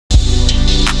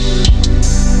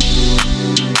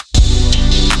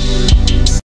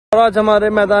और आज हमारे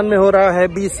मैदान में हो रहा है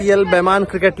BCL बेमान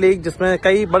क्रिकेट लीग, जिसमें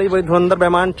कई बड़ी बड़ी धुरंधर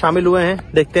बेमान शामिल हुए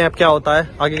हैं। देखते हैं अब क्या होता है।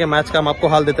 आगे के मैच का हम आपको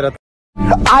हाल देते रहते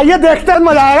हैं। आइए देखते हैं,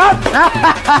 मजा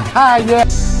आएगा।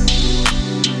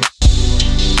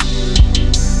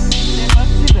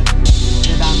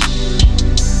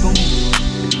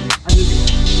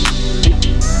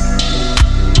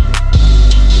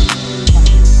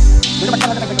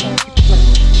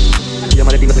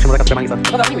 हमारे टीम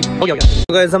हो गया।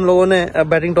 तो गाइस हम लोगों ने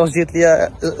बैटिंग टॉस जीत लिया।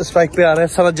 स्ट्राइक पे आ रहे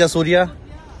हैं शरद जयसूर्या।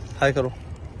 हाय करो।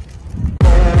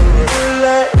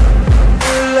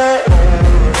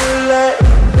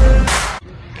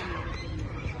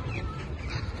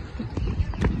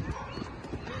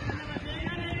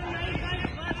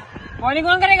 बॉलिंग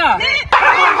कौन करेगा?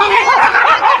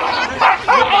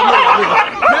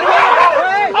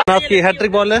 आपकी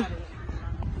हैट्रिक बॉल है।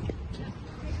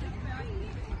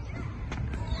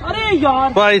 अरे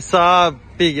यार भाई साहब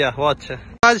पी गया, वो अच्छा।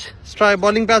 आज स्ट्राइक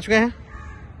बॉलिंग पे आ चुके हैं।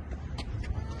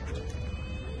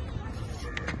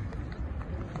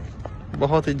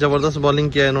 बहुत ही जबरदस्त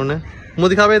बॉलिंग किया इन्होंने। मुंह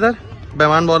दिखावे इधर,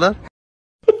 बेमान बॉलर।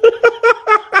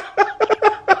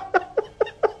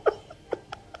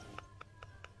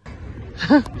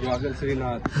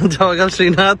 जवागल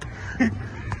श्रीनाथ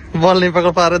बॉल नहीं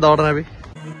पकड़ पा रहे, दौड़ रहे अभी।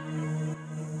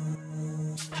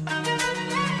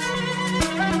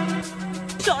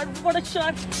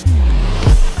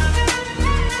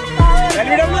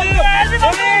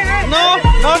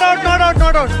 नो डाउट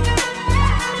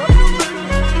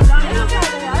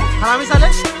हरामी साले।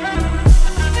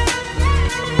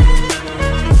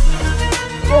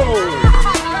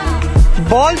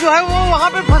 बॉल जो है वो वहां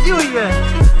पे फंसी हुई है।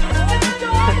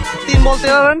 3 बॉल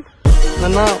 13 रन।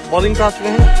 नन्ना बॉलिंग पे आ चुके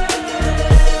हैं।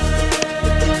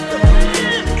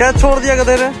 कैच छोड़ दिया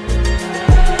गधे ने,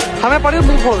 हमें पड़ी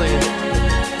मुंह फोड़ देंगे।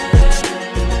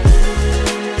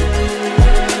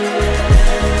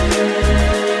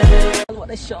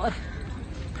 शॉट।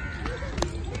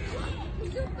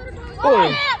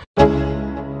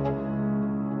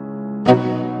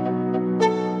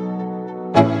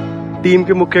 टीम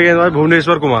के मुख्य गेंदबाज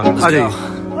भुवनेश्वर कुमार, आ जाइए।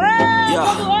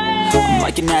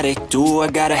 Like an addict, do I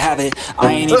gotta have it. I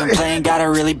ain't even playing, got a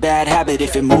really bad habit.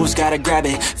 If it moves, gotta grab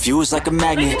it. Fuse like a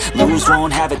magnet, lose,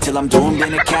 won't have it till I'm doomed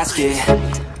in a casket.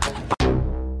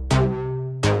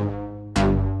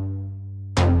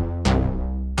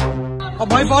 अब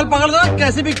भाई ball पकड़ दो,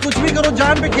 कैसे भी कुछ भी करो,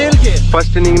 जान पे खेल के।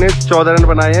 फर्स्ट इनिंग ने 14 रन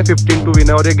बनाए हैं, 15 टू विन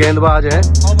है। और ये गेंदबाज है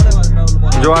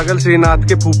जवागल श्रीनाथ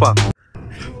के फूफा।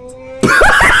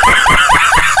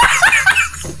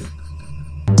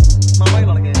 मामा के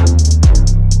लड़के हैं।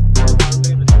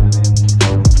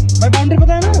 भाई बाउंड्री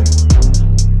पता है ना?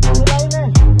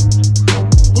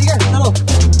 ठीक है चलो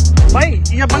भाई,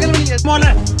 ये बगल में नहीं है, बॉल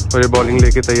है। और ये बॉलिंग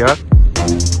लेके तैयार।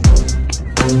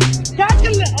 क्या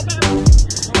चल रहा है?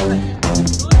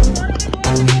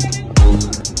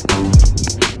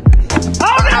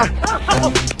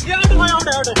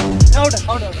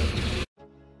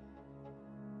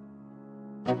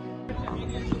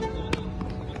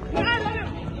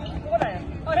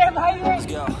 अरे भाई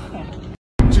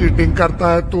चीटिंग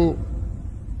करता है तू,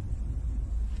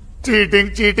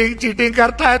 चीटिंग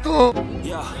करता है तू।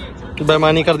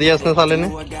 बेईमानी कर दिया इसने साले ने।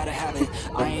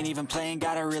 I ain't even playing,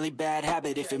 got a really bad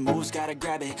habit. If it moves, gotta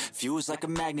grab it. Fuse like a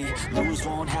magnet, lose,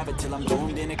 won't have it till I'm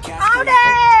doomed in a casket.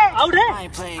 Out है। I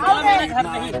ain't playing, gotta make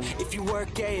mine. If you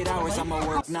work 8 hours, I'ma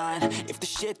work 9. If the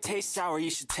shit tastes sour,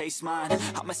 you should taste mine.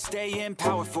 I'ma stay in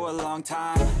power for a long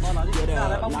time. Get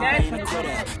up, now I ain't a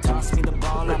quitter. Toss me the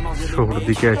ball, I'ma really छोड़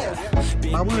दी catch.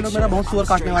 बाबू ये लोग मेरा बहुत सुअर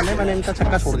काटने वाले हैं, मैंने इनका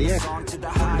छक्का छोड़ दिया है।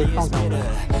 देखता हूँ।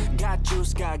 Got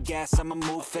juice, got gas, I'ma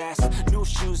move fast. New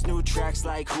shoes, new tracks,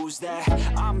 like who's that?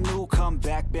 I'm new, come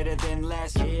back better than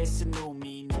last. Yeah, it's a new